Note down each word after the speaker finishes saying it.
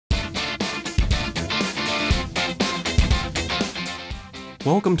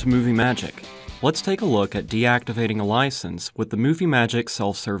Welcome to Movie Magic. Let's take a look at deactivating a license with the Movie Magic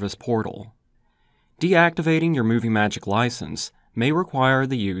self-service portal. Deactivating your Movie Magic license may require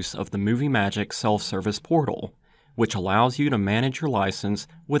the use of the Movie Magic self-service portal, which allows you to manage your license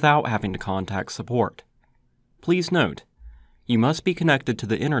without having to contact support. Please note, you must be connected to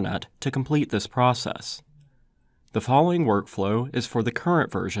the internet to complete this process. The following workflow is for the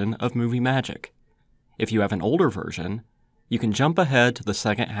current version of Movie Magic. If you have an older version, you can jump ahead to the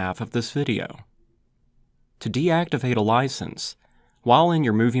second half of this video. To deactivate a license, while in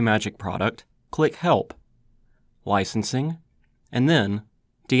your Movie Magic product, click Help, Licensing, and then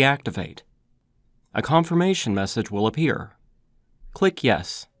Deactivate. A confirmation message will appear. Click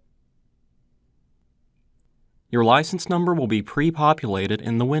Yes. Your license number will be pre-populated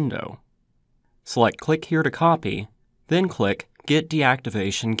in the window. Select Click here to copy, then click Get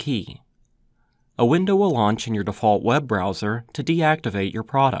Deactivation Key. A window will launch in your default web browser to deactivate your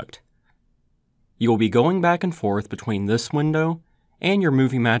product. You will be going back and forth between this window and your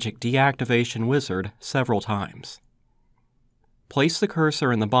Movie Magic deactivation wizard several times. Place the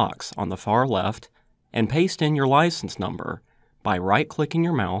cursor in the box on the far left and paste in your license number by right-clicking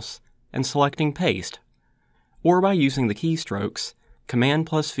your mouse and selecting Paste, or by using the keystrokes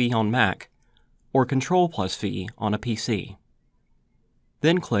Command+V on Mac or Control+V on a PC.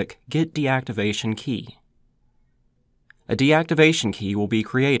 Then click Get Deactivation Key. A deactivation key will be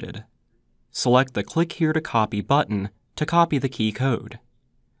created. Select the Click here to copy button to copy the key code.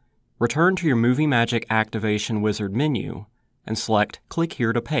 Return to your Movie Magic Activation Wizard menu and select Click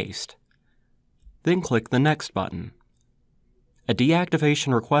here to paste. Then click the Next button. A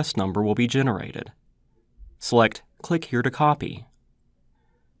deactivation request number will be generated. Select Click here to copy.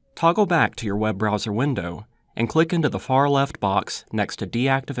 Toggle back to your web browser window and click into the far left box next to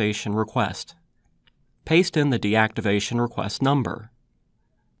Deactivation Request. Paste in the deactivation request number.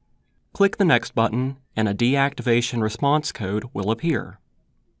 Click the Next button and a deactivation response code will appear.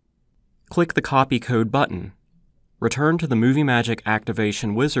 Click the Copy Code button. Return to the Movie Magic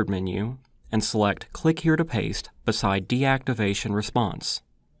Activation Wizard menu and select Click here to paste beside Deactivation Response.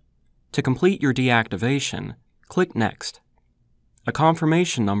 To complete your deactivation, click Next. A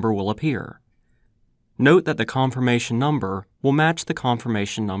confirmation number will appear. Note that the confirmation number will match the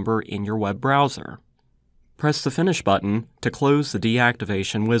confirmation number in your web browser. Press the Finish button to close the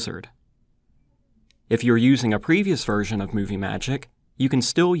deactivation wizard. If you're using a previous version of Movie Magic, you can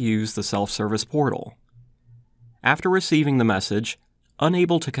still use the self-service portal. After receiving the message,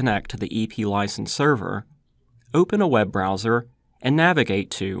 unable to connect to the EP license server, open a web browser and navigate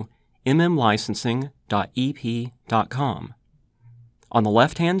to mmlicensing.ep.com. On the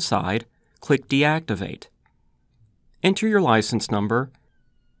left-hand side, click Deactivate. Enter your license number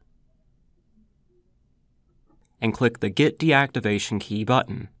and click the Get Deactivation Key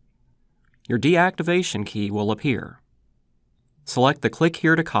button. Your deactivation key will appear. Select the Click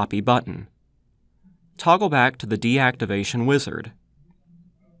here to copy button. Toggle back to the deactivation wizard.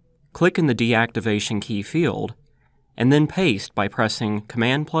 Click in the deactivation key field and then paste by pressing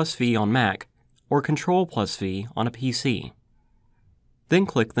Command+V on Mac or Control+V on a PC. Then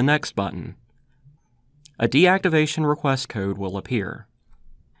click the Next button. A deactivation request code will appear.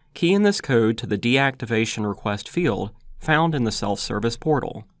 Key in this code to the deactivation request field found in the self-service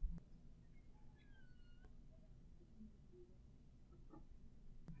portal.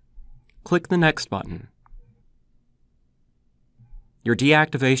 Click the Next button. Your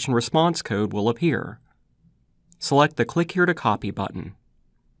deactivation response code will appear. Select the Click here to copy button.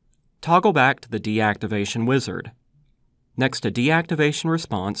 Toggle back to the deactivation wizard. Next to Deactivation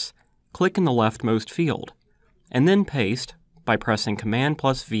Response, click in the leftmost field, and then paste by pressing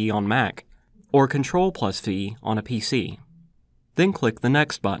Command+V on Mac or Control+V on a PC. Then click the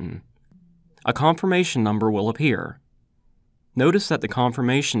Next button. A confirmation number will appear. Notice that the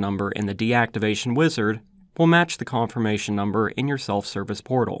confirmation number in the deactivation wizard will match the confirmation number in your self-service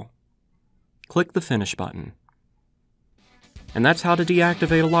portal. Click the Finish button. And that's how to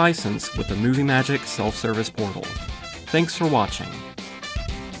deactivate a license with the Movie Magic self-service portal. Thanks for watching.